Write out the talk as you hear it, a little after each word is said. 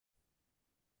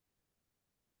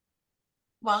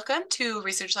Welcome to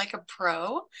Research Like a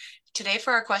Pro. Today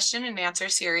for our question and answer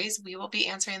series, we will be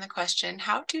answering the question,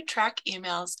 how to track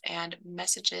emails and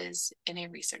messages in a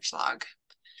research log.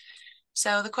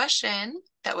 So the question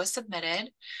that was submitted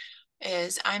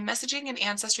is, I'm messaging an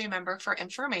Ancestry member for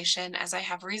information as I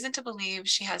have reason to believe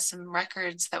she has some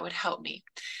records that would help me.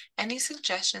 Any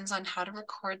suggestions on how to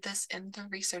record this in the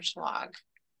research log?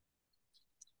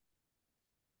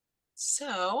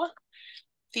 So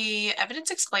the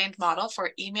evidence explained model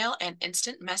for email and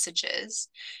instant messages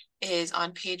is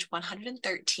on page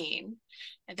 113.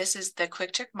 And this is the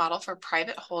quick check model for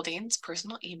private holdings,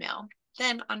 personal email.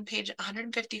 Then on page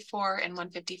 154 and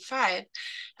 155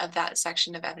 of that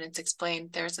section of evidence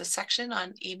explained, there's a section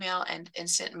on email and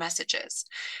instant messages.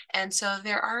 And so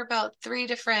there are about 3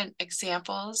 different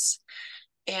examples.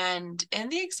 And in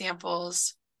the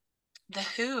examples, the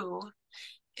who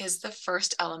is the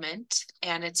first element,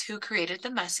 and it's who created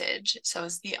the message. So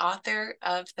it's the author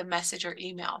of the message or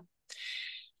email.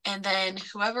 And then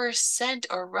whoever sent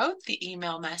or wrote the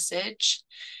email message,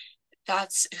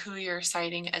 that's who you're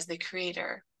citing as the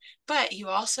creator. But you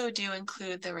also do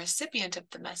include the recipient of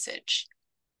the message.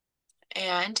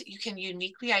 And you can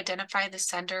uniquely identify the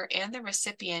sender and the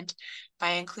recipient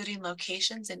by including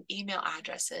locations and email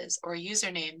addresses or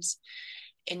usernames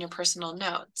in your personal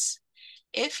notes.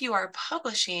 If you are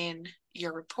publishing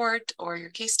your report or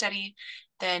your case study,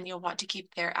 then you'll want to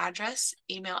keep their address,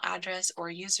 email address, or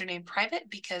username private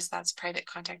because that's private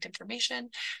contact information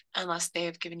unless they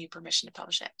have given you permission to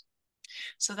publish it.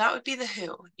 So that would be the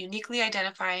who, uniquely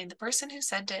identifying the person who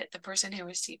sent it, the person who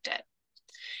received it.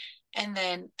 And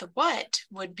then the what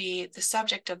would be the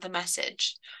subject of the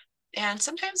message. And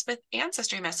sometimes with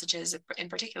Ancestry messages in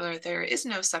particular, there is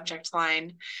no subject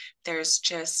line. There's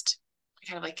just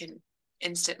kind of like an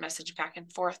instant message back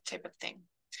and forth type of thing.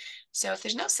 So if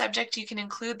there's no subject, you can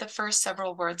include the first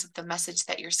several words of the message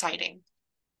that you're citing.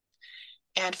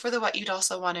 And for the what, you'd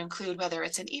also want to include whether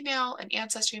it's an email, an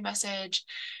Ancestry message,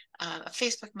 a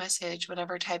Facebook message,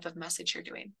 whatever type of message you're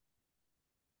doing.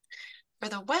 For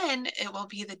the when, it will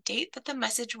be the date that the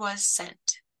message was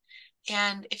sent.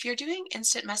 And if you're doing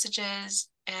instant messages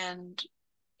and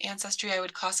Ancestry, I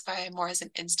would classify more as an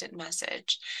instant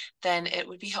message, then it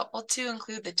would be helpful to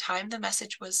include the time the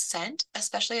message was sent,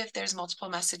 especially if there's multiple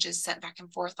messages sent back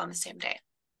and forth on the same day.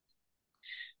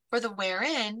 For the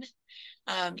wherein,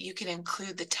 you can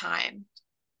include the time.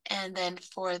 And then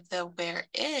for the where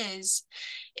is,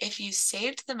 if you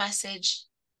saved the message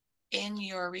in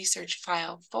your research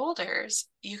file folders,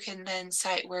 you can then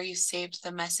cite where you saved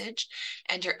the message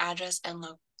and your address and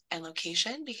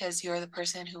location because you're the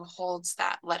person who holds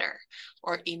that letter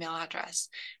or email address.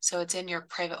 So it's in your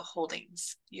private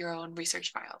holdings, your own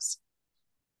research files.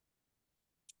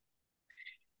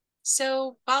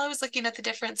 So while I was looking at the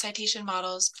different citation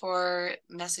models for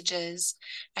messages,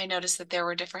 I noticed that there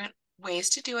were different ways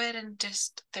to do it and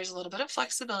just there's a little bit of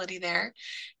flexibility there.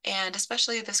 And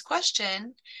especially this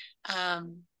question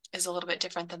is a little bit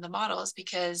different than the models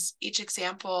because each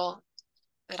example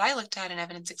that I looked at in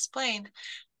Evidence Explained,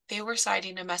 they were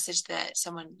citing a message that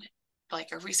someone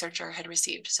like a researcher had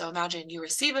received. So imagine you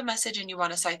receive a message and you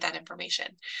want to cite that information.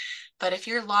 But if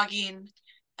you're logging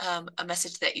a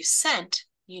message that you sent,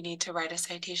 you need to write a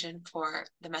citation for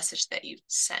the message that you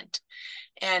sent.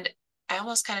 And I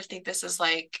almost kind of think this is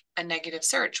like a negative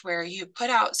search where you put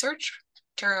out search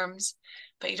terms,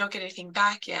 but you don't get anything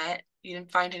back yet. You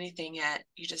didn't find anything yet.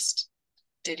 You just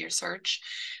did your search.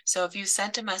 So if you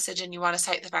sent a message and you want to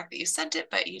cite the fact that you sent it,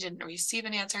 but you didn't receive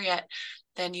an answer yet,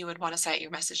 then you would want to cite your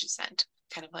message you sent,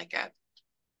 kind of like a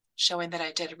showing that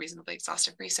I did a reasonably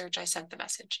exhaustive research. I sent the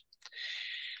message.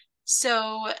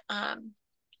 So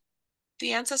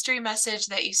the Ancestry message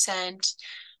that you sent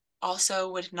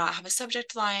also would not have a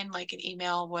subject line like an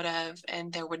email would have,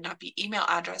 and there would not be email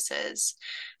addresses.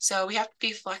 So we have to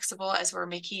be flexible as we're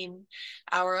making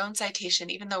our own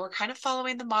citation. Even though we're kind of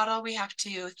following the model, we have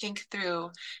to think through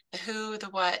the who,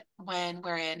 the what, when,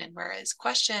 wherein, and where is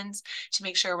questions to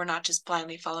make sure we're not just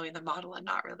blindly following the model and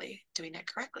not really doing it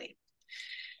correctly.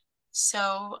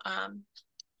 So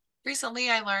recently,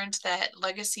 I learned that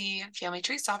Legacy Family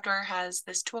Tree software has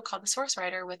this tool called the Source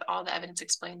Writer with all the Evidence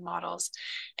Explained models.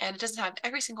 And it doesn't have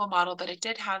every single model, but it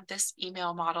did have this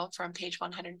email model from page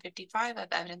 155 of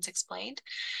Evidence Explained.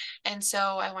 And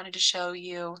so I wanted to show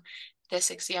you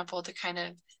this example to kind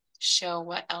of show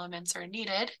what elements are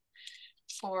needed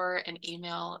for an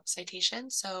email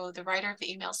citation. So the writer of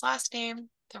the email's last name,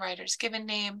 the writer's given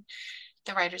name,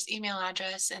 the writer's email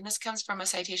address, and this comes from a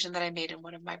citation that I made in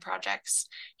one of my projects.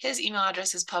 His email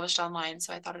address is published online,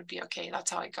 so I thought it'd be okay.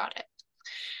 That's how I got it.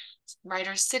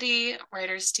 Writer's city,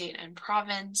 writer's state and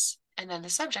province, and then the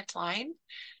subject line,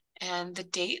 and the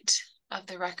date of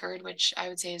the record, which I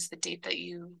would say is the date that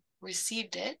you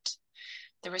received it,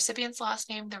 the recipient's last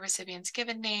name, the recipient's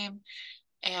given name,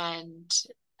 and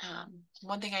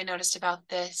one thing I noticed about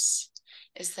this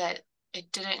is that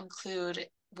it didn't include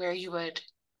where you would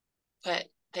put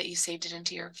that you saved it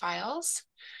into your files,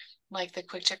 like the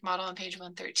quick check model on page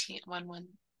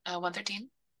 113.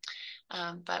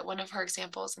 But one of her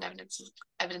examples in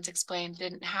evidence explained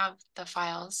didn't have the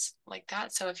files like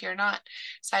that. So if you're not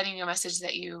citing a message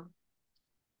that you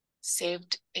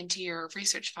saved into your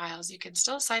research files, you can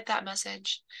still cite that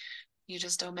message. You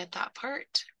just omit that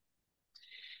part.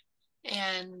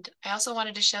 And I also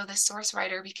wanted to show this source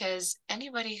writer because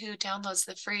anybody who downloads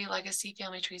the free Legacy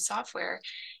Family Tree software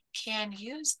can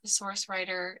use the source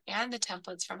writer and the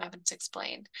templates from Evidence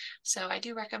Explained. So I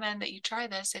do recommend that you try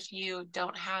this if you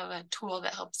don't have a tool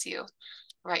that helps you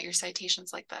write your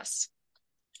citations like this.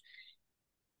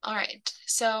 All right,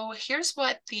 so here's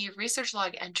what the research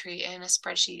log entry in a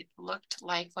spreadsheet looked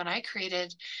like when I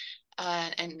created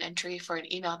an entry for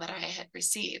an email that I had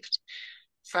received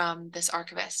from this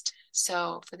archivist.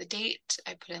 So for the date,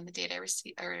 I put in the date I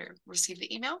received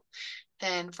the email.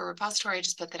 Then for repository, I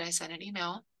just put that I sent an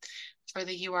email. For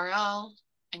the URL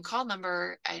and call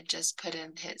number, I just put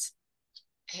in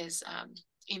his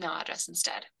email address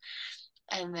instead.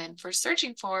 And then for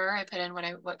searching for, I put in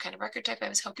what kind of record type I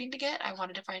was hoping to get. I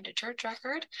wanted to find a church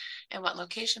record and what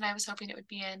location I was hoping it would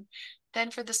be in.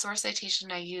 Then for the source citation,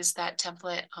 I used that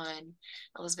template on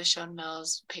Elizabeth Shown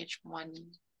Mills, page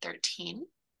 113.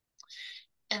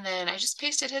 And then I just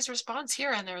pasted his response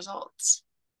here in the results.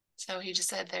 So he just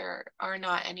said there are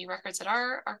not any records that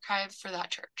are archived for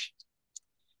that church.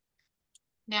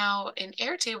 Now in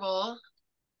Airtable,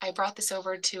 I brought this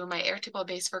over to my Airtable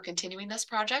base for continuing this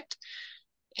project,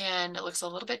 and it looks a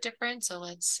little bit different. So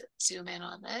let's zoom in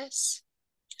on this.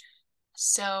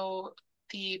 So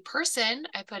the person,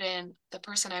 I put in the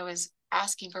person I was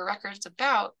asking for records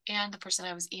about and the person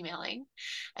I was emailing.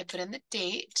 I put in the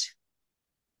date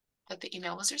that the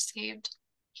email was received.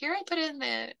 Here I put in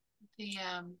the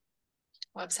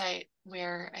website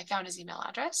where I found his email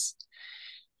address,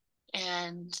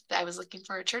 and I was looking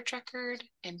for a church record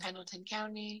in Pendleton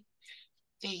County,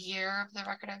 the year of the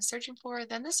record I was searching for,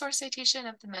 then the source citation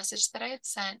of the message that I had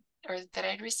sent or that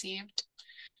I had received,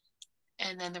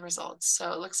 and then the results.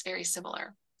 So it looks very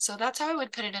similar. So that's how I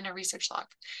would put it in a research log.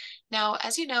 Now,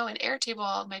 as you know, in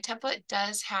Airtable, my template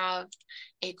does have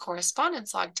a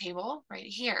correspondence log table right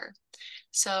here.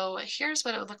 So here's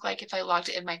what it would look like if I logged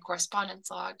it in my correspondence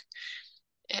log.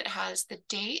 It has the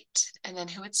date and then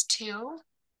who it's to.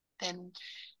 Then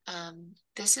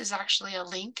this is actually a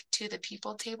link to the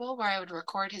people table where I would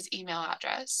record his email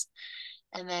address.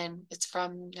 And then it's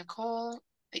from Nicole,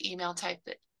 the email type,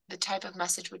 the type of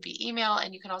message would be email.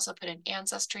 And you can also put an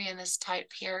ancestry in this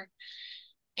type here,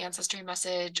 ancestry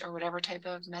message or whatever type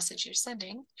of message you're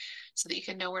sending so that you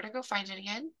can know where to go find it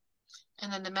again.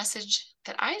 And then the message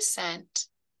that I sent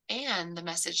and the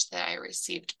message that I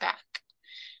received back.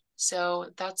 So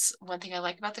that's one thing I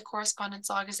like about the correspondence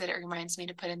log is that it reminds me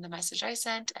to put in the message I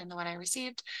sent and the one I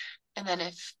received. And then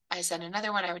if I send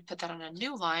another one, I would put that on a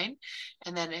new line.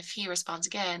 And then if he responds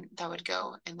again, that would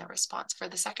go in the response for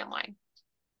the second line.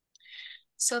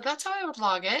 So that's how I would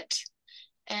log it.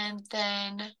 And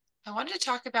then I wanted to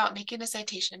talk about making a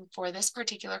citation for this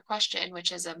particular question,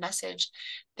 which is a message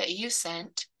that you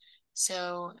sent.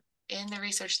 So in the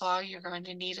research log, you're going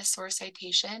to need a source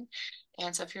citation.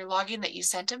 And so if you're logging that you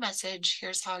sent a message,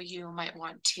 here's how you might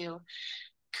want to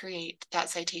create that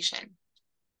citation.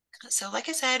 So like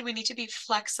I said, we need to be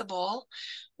flexible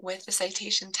with the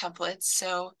citation templates.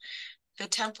 So the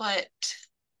template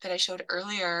that I showed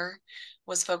earlier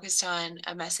was focused on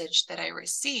a message that I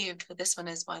received, but this one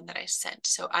is one that I sent.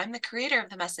 So I'm the creator of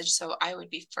the message, so I would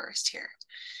be first here.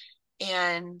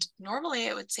 And normally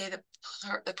it would say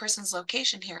the person's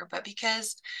location here, but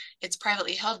because it's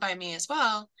privately held by me as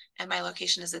well, and my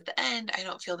location is at the end, I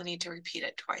don't feel the need to repeat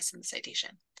it twice in the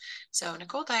citation. So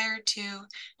Nicole Dyer too,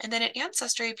 and then at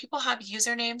Ancestry, people have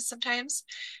usernames sometimes.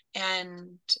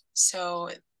 And so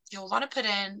you'll want to put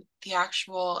in the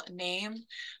actual name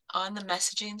on the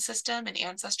messaging system in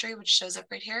Ancestry, which shows up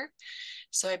right here.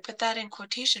 So I put that in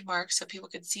quotation marks so people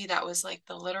could see that was like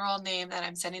the literal name that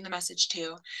I'm sending the message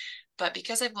to. But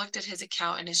because I've looked at his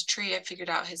account and his tree, I figured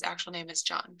out his actual name is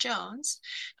John Jones,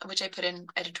 which I put in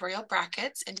editorial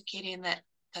brackets, indicating that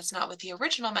that's not what the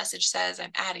original message says.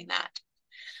 I'm adding that.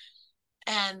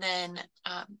 And then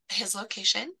his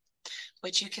location,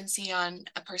 which you can see on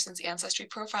a person's Ancestry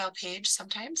profile page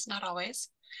sometimes, not always.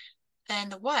 Then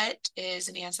the what is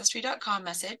an Ancestry.com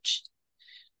message.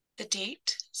 The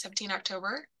date, 17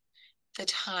 October. the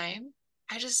time.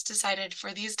 I just decided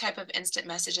for these type of instant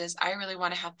messages, I really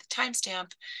want to have the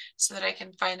timestamp so that I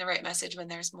can find the right message when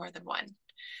there's more than one.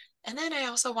 And then I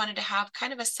also wanted to have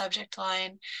kind of a subject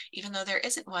line, even though there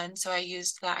isn't one. So I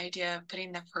used the idea of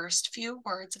putting the first few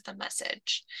words of the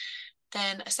message,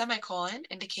 then a semicolon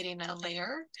indicating a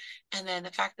layer, and then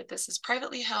the fact that this is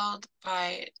privately held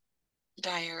by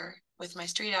Dyer with my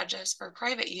street address for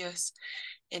private use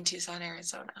in Tucson,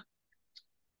 Arizona.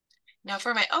 Now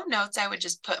for my own notes, I would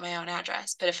just put my own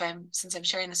address, but since I'm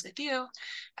sharing this with you,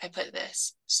 I put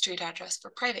this street address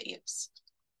for private use.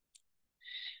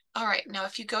 All right, now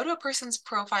if you go to a person's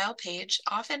profile page,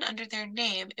 often under their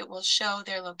name, it will show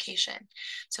their location.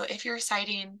 So if you're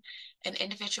citing an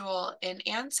individual in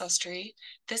Ancestry,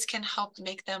 this can help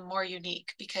make them more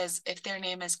unique, because if their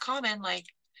name is common, like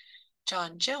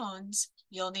John Jones,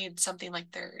 you'll need something like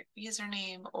their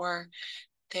username or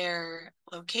their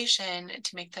location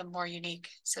to make them more unique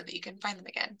so that you can find them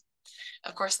again.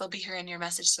 Of course, they'll be here in your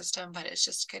message system, but it's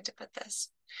just good to put this.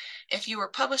 If you were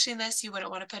publishing this, you wouldn't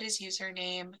want to put his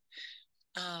username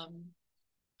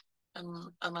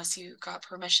unless you got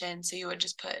permission. So you would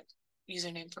just put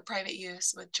username for private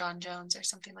use with John Jones or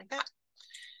something like that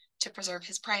to preserve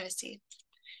his privacy.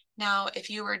 Now, if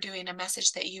you were doing a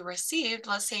message that you received,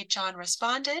 let's say John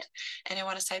responded, and I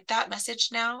want to cite that message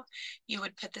now, you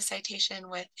would put the citation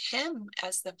with him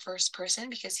as the first person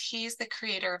because he's the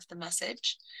creator of the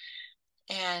message,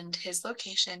 and his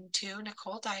location to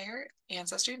Nicole Dyer,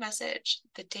 Ancestry message,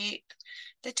 the date,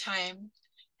 the time,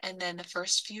 and then the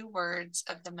first few words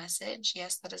of the message.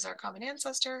 Yes, that is our common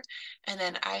ancestor. And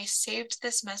then I saved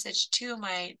this message to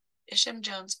my Isham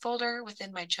Jones folder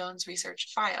within my Jones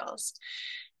Research files.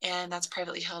 And that's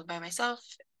privately held by myself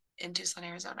in Tucson,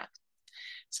 Arizona.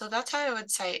 So that's how I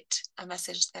would cite a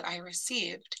message that I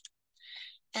received.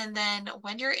 And then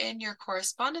when you're in your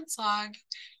correspondence log,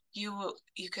 you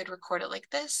could record it like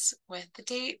this with the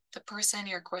date. The person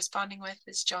you're corresponding with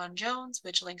is John Jones,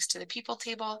 which links to the people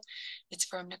table. It's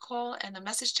from Nicole, and the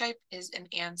message type is an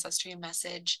Ancestry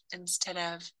message instead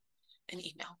of an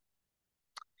email.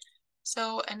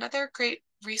 So another great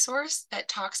resource that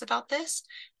talks about this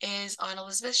is on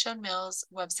Elizabeth Shown Mills'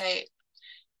 website,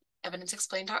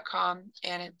 evidenceexplained.com,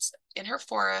 and it's in her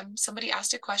forum. Somebody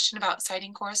asked a question about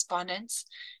citing correspondence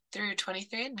through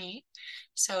 23andMe.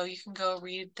 So you can go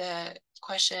read the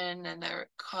question and the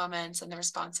comments and the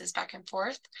responses back and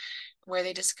forth where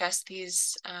they discuss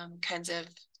these kinds of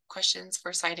questions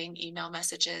for citing email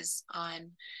messages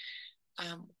on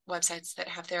websites that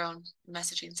have their own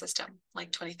messaging system,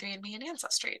 like 23andMe and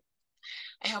Ancestry.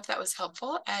 I hope that was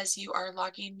helpful as you are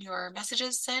logging your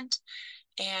messages sent,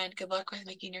 and good luck with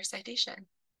making your citation.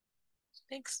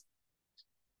 Thanks.